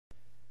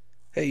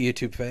Hey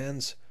YouTube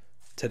fans,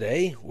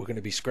 today we're going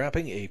to be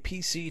scrapping a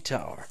PC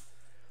tower.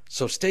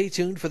 So stay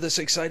tuned for this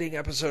exciting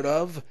episode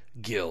of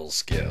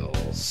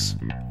Skillz.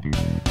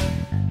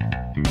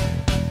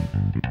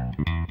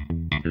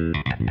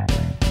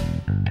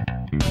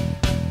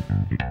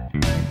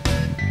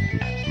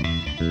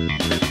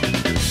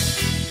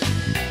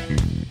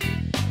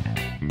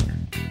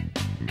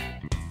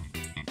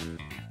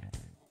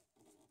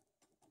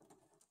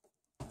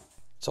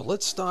 So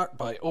let's start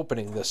by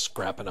opening this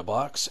scrap in a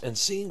box and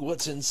seeing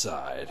what's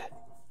inside.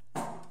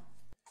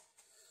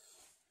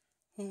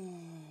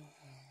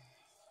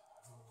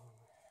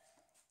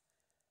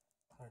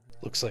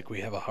 Looks like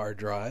we have a hard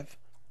drive.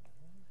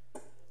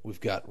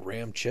 We've got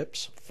RAM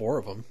chips, 4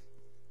 of them.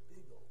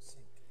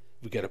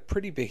 We've got a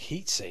pretty big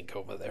heat sink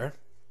over there.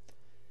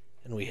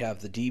 And we have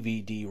the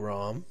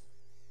DVD-ROM,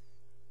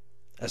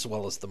 as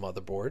well as the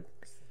motherboard,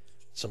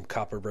 some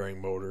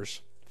copper-bearing motors,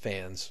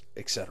 fans,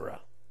 etc.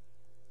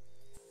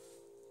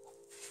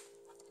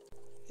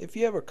 If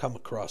you ever come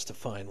across a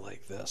find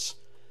like this,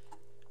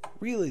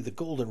 really the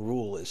golden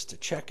rule is to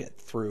check it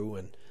through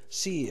and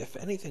see if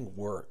anything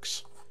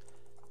works.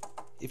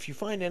 If you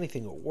find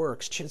anything that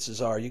works,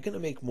 chances are you're going to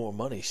make more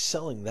money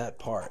selling that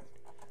part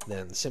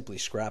than simply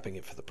scrapping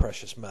it for the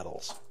precious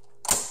metals.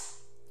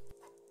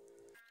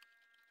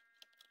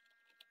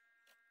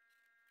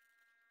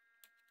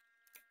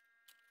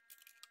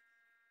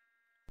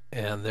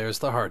 And there's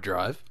the hard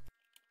drive.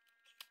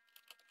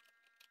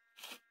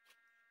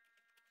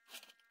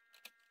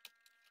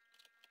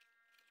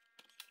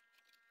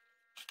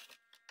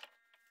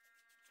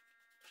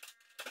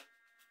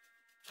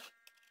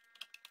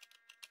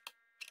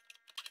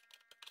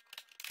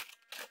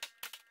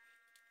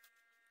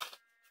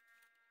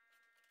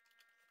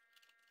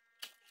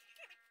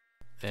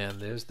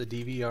 And there's the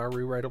DVR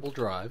rewritable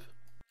drive.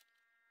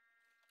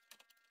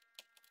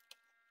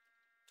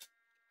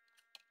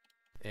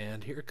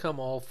 And here come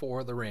all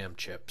 4 of the RAM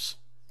chips.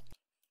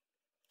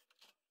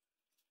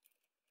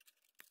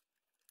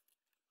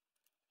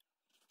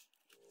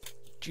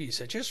 Geez,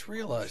 I just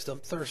realized I'm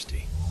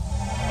thirsty.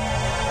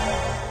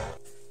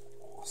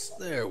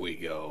 There we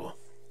go.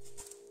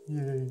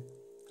 Yay.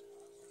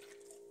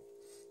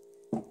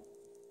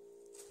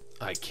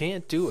 I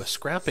can't do a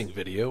scrapping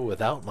video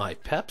without my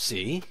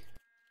Pepsi.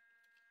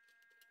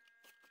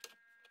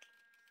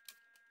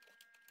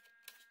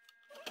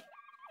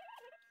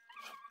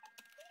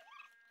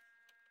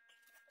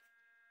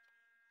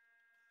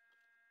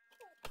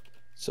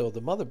 So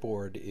the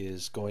motherboard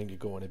is going to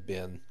go in a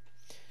bin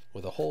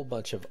with a whole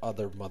bunch of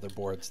other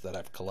motherboards that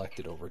I've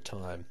collected over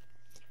time.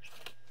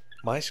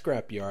 My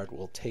scrap yard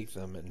will take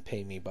them and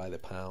pay me by the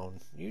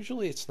pound.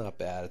 Usually it's not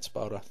bad. It's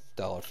about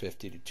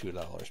 $1.50 to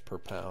 $2 per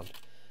pound.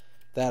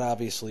 That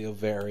obviously will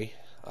vary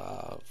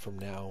from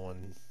now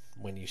on.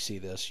 When you see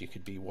this, you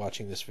could be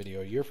watching this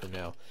video a year from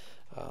now.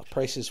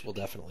 Prices will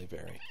definitely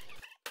vary.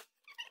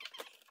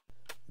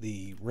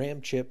 The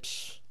RAM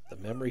chips, the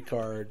memory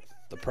card,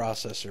 the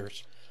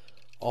processors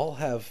all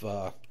have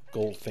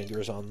gold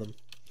fingers on them,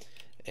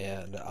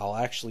 and I'll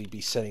actually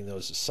be setting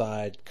those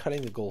aside,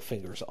 cutting the gold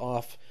fingers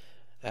off,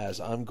 as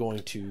I'm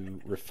going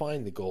to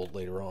refine the gold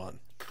later on.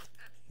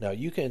 Now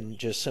you can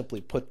just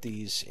simply put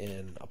these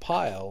in a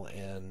pile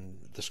and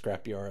the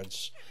scrap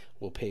yards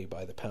will pay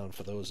by the pound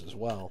for those as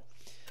well.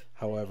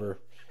 However,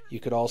 you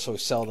could also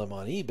sell them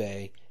on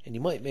eBay and you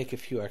might make a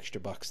few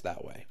extra bucks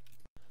that way.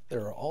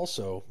 There are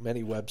also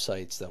many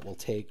websites that will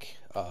take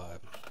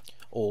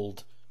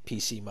old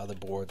PC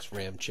motherboards,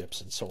 RAM chips,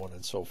 and so on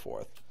and so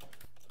forth.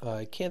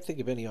 I can't think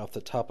of any off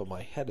the top of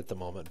my head at the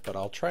moment, but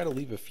I'll try to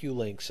leave a few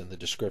links in the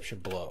description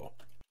below.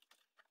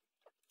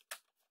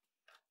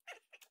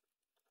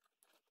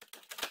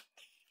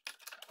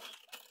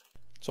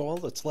 So all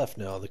that's left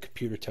now, the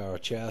computer tower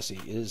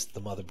chassis, is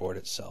the motherboard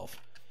itself,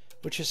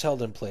 which is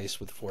held in place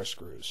with 4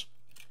 screws.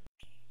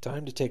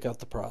 Time to take out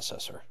the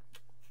processor.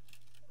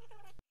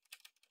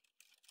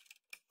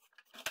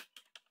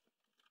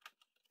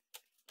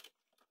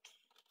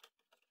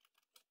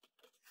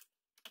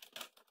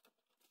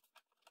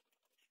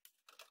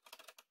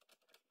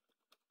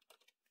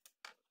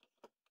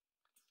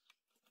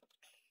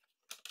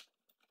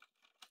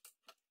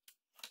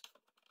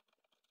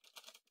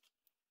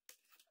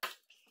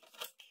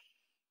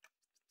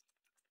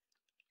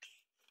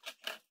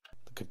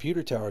 The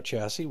computer tower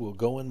chassis will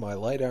go in my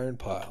light iron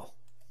pile.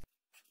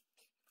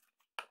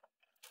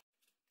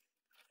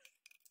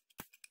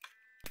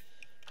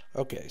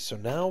 Okay, so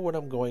now what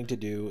I'm going to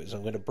do is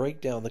I'm going to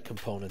break down the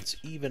components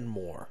even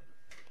more.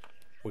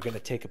 We're going to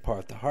take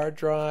apart the hard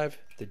drive,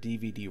 the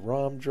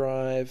DVD-ROM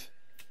drive,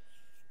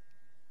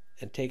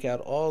 and take out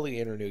all the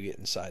inner nougat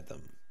inside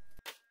them.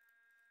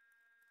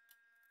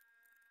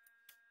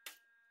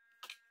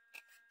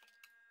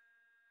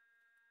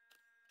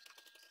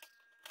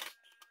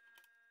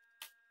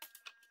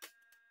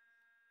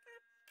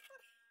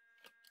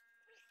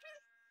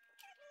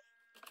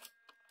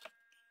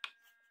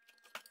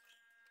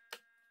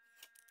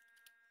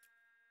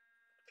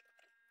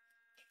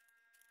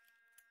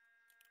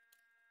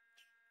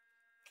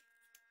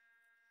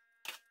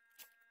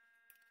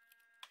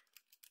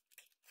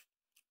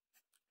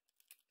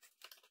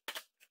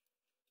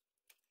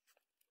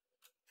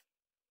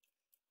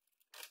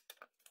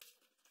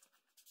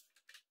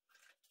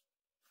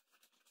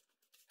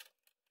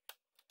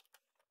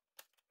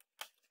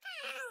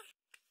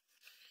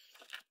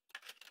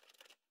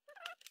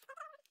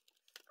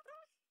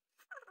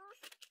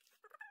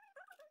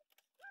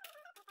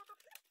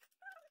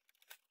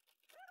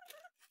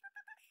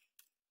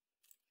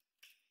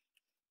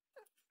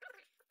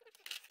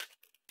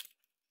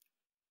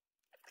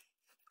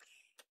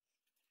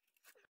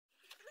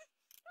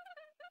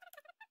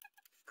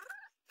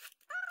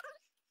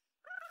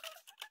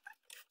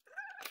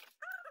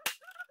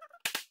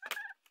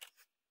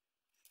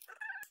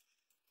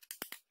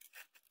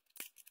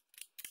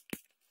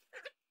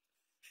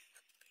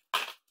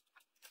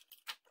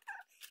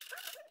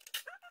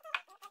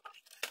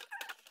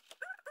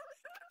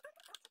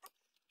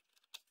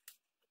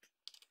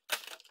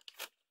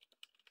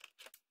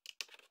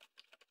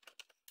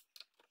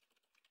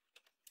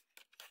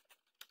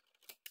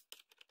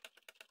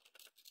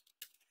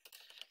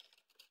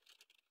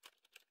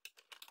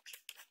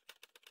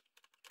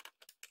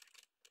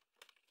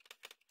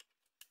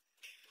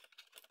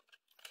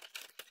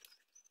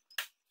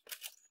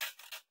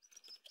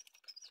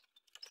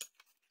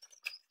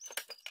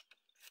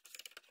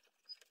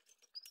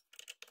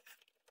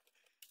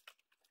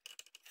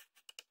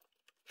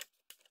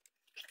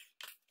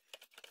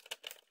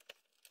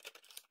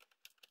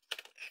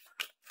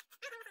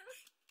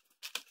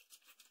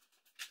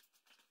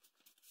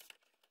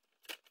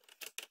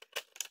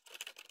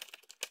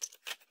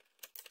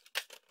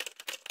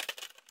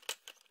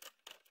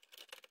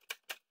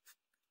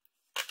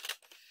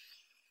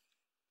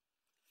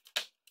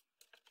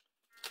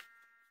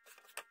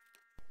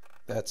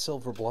 That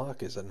silver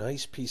block is a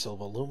nice piece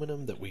of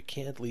aluminum that we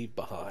can't leave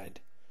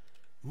behind.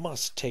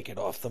 Must take it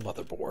off the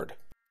motherboard.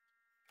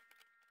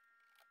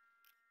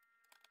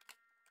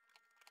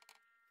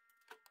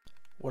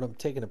 What I'm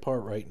taking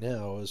apart right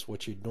now is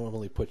what you'd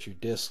normally put your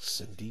discs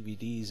and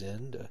DVDs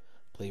in to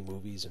play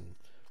movies and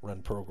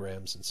run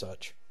programs and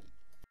such.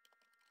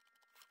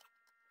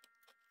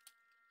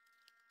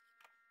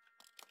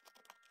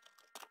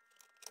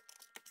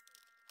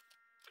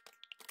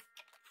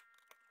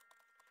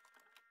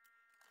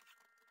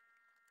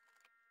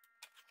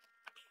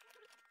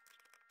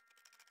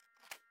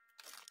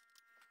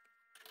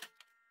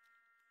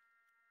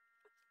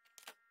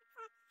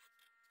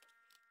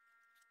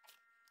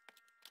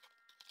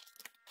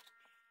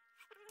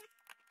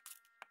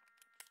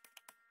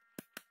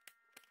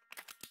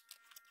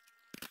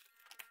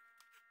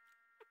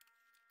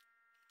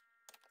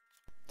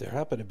 There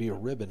happened to be a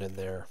ribbon in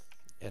there,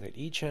 and at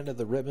each end of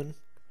the ribbon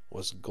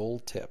was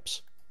gold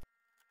tips.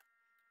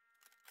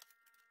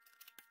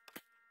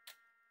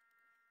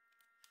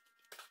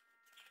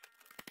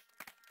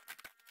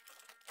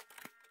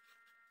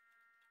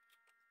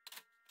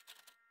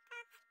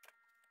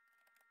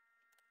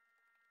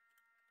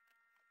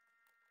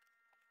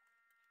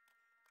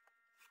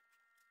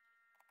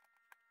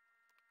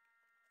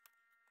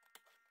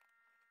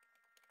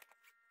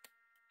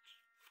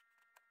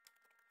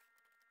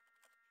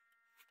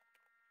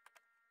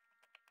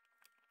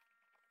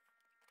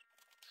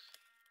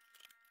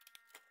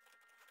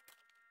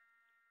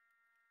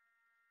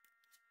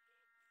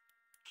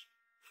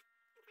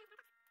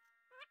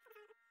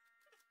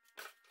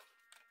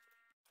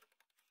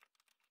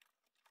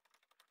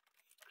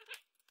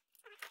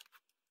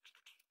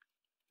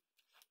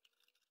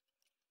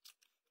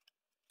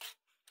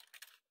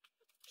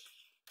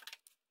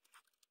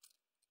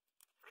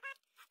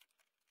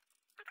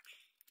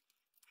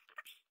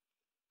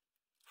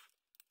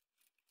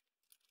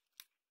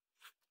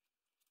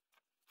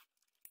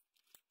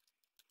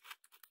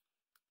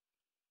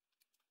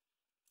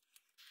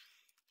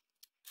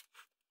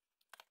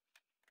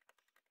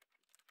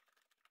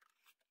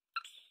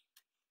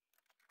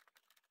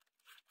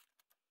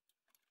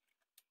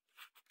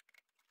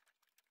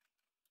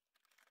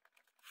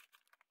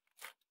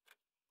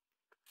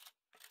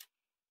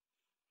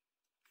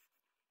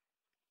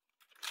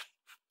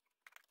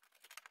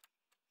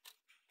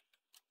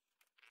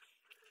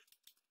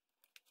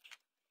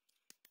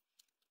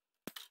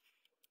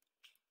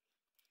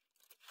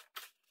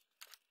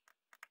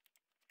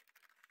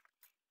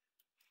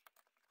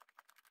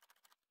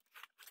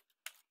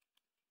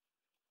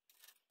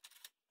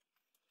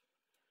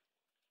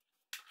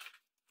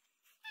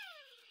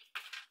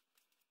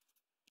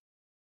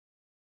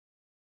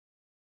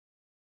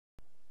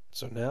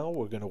 So now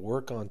we're going to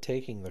work on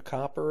taking the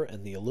copper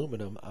and the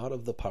aluminum out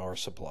of the power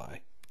supply,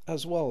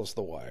 as well as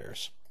the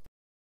wires.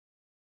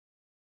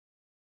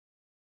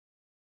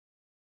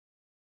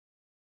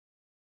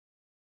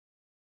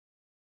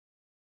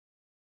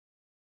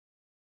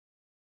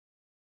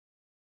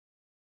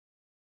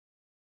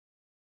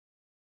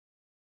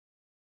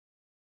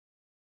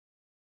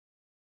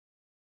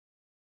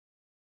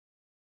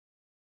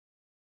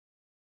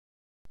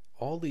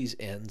 All these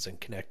ends and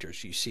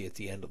connectors you see at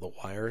the end of the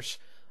wires,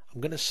 I'm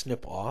going to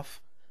snip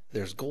off.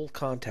 There's gold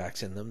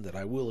contacts in them that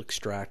I will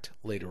extract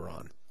later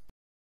on.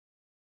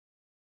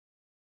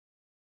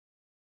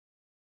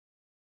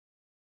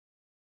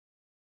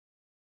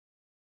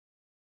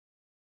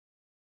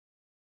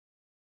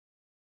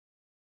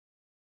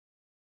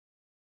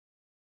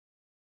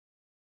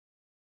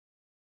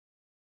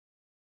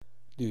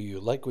 Do you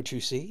like what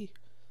you see?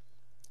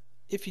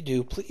 If you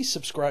do, please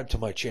subscribe to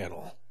my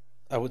channel.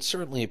 I would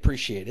certainly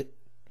appreciate it.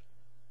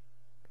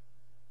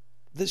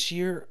 This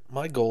year,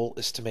 my goal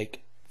is to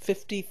make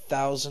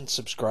 50,000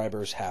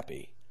 subscribers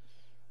happy,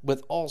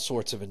 with all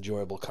sorts of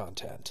enjoyable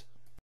content.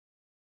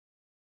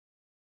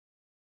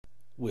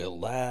 We'll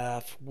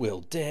laugh,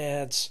 we'll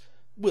dance,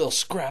 we'll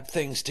scrap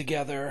things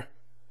together.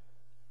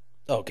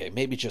 Okay,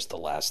 maybe just the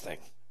last thing,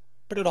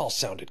 but it all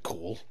sounded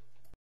cool.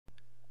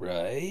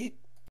 Right?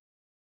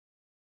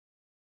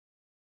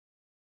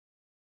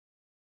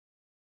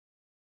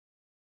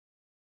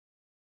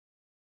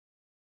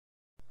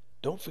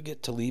 Don't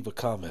forget to leave a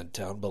comment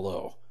down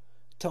below.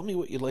 Tell me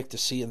what you'd like to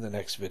see in the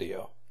next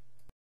video.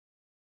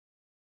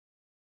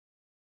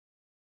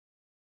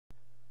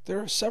 There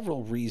are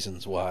several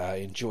reasons why I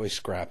enjoy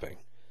scrapping.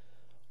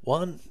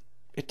 One,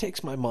 it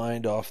takes my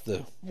mind off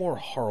the more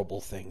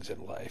horrible things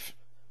in life.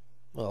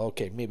 Well,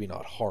 okay, maybe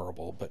not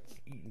horrible, but,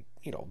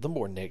 the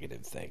more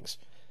negative things.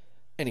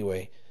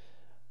 Anyway,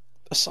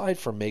 aside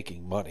from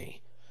making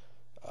money,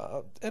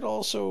 it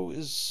also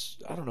is,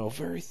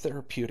 very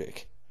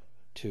therapeutic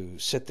to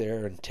sit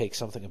there and take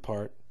something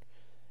apart.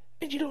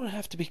 And you don't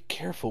have to be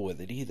careful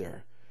with it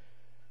either.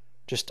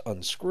 Just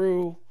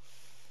unscrew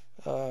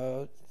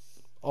all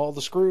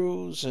the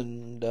screws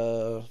and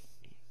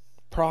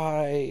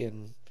pry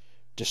and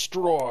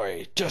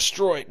destroy.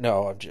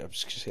 No, I'm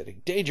just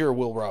kidding. Danger,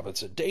 Will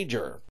Robinson,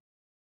 danger.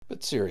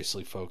 But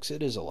seriously, folks,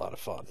 it is a lot of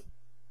fun.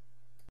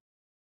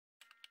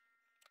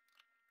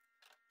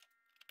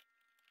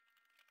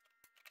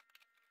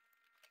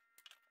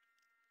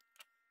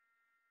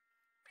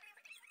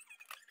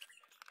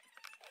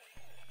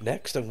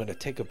 Next, I'm going to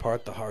take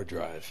apart the hard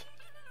drive.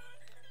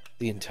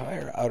 The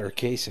entire outer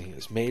casing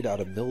is made out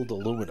of milled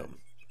aluminum,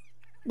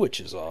 which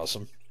is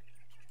awesome.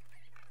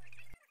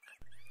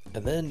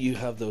 And then you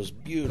have those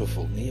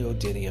beautiful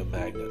neodymium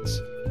magnets.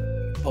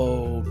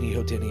 Oh,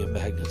 neodymium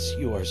magnets,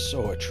 you are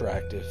so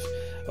attractive.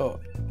 Oh,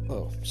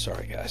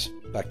 sorry guys.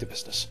 Back to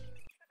business.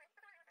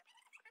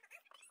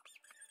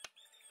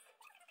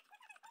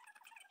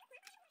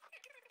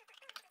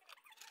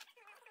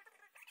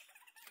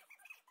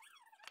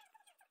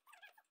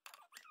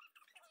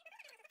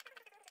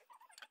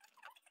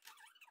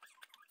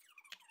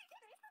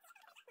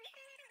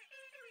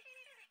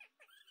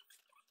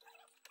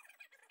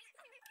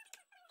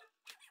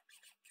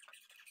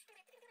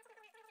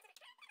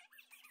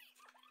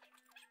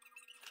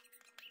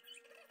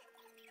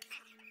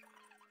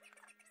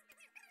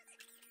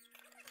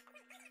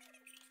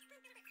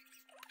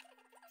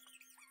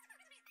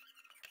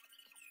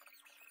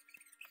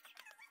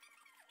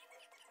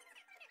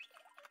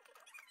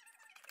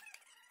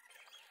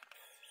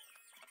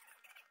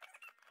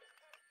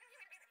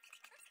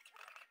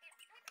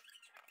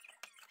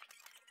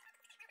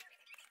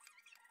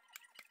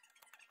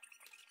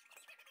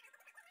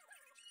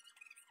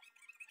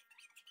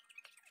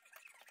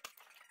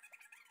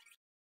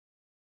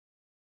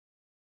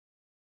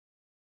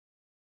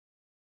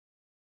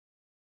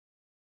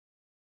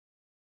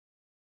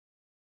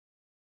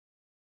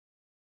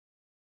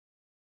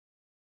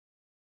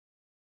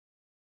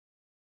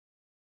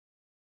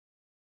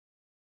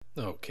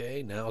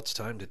 Okay, now it's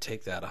time to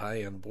take that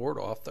high-end board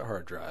off the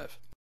hard drive.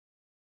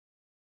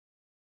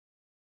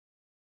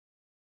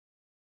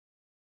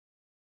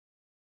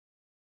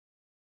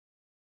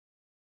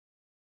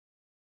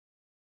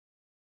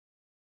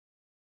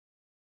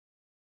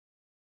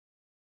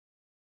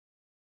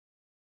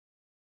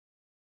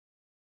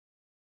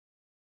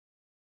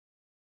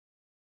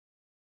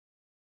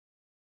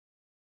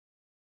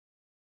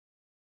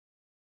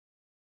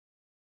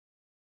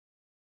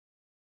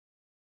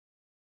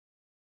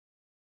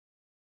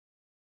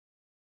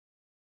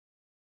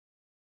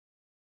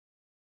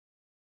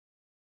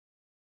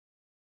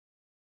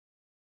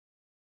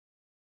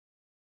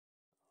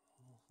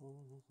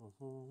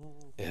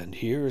 And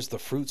here's the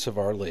fruits of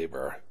our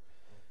labor.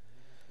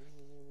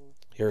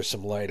 Here's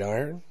some light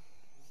iron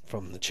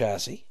from the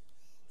chassis,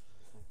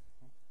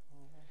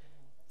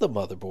 the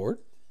motherboard,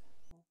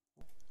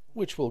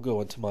 which will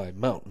go into my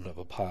mountain of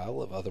a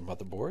pile of other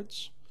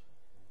motherboards,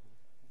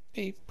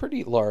 a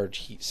pretty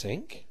large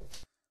heatsink,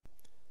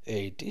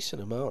 a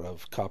decent amount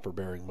of copper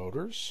bearing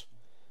motors,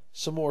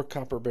 some more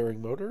copper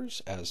bearing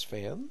motors as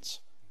fans,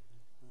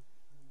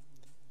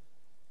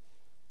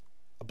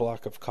 a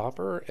block of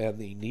copper and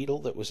the needle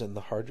that was in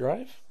the hard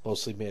drive,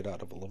 mostly made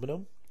out of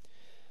aluminum,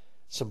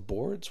 some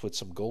boards with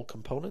some gold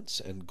components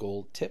and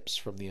gold tips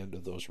from the end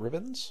of those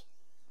ribbons,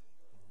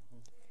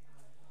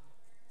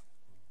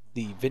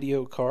 the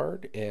video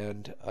card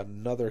and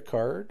another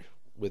card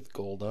with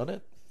gold on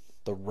it,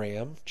 the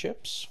RAM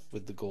chips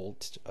with the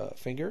gold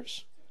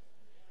fingers,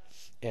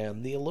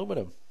 and the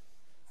aluminum.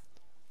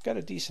 Got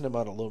a decent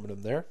amount of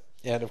aluminum there,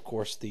 and of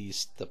course the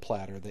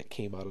platter that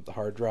came out of the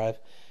hard drive.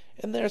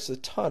 And there's a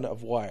ton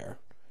of wire,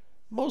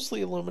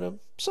 mostly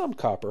aluminum, some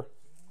copper,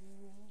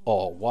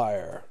 all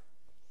wire.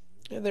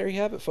 And there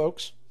you have it,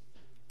 folks.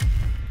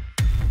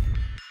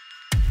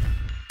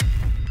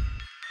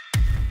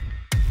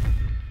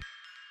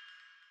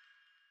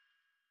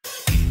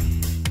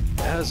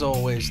 As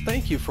always,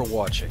 thank you for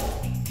watching.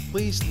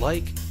 Please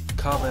like,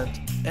 comment,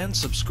 and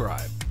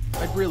subscribe.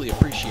 I'd really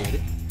appreciate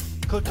it.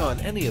 Click on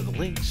any of the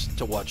links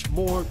to watch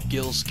more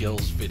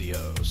Skillz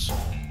videos.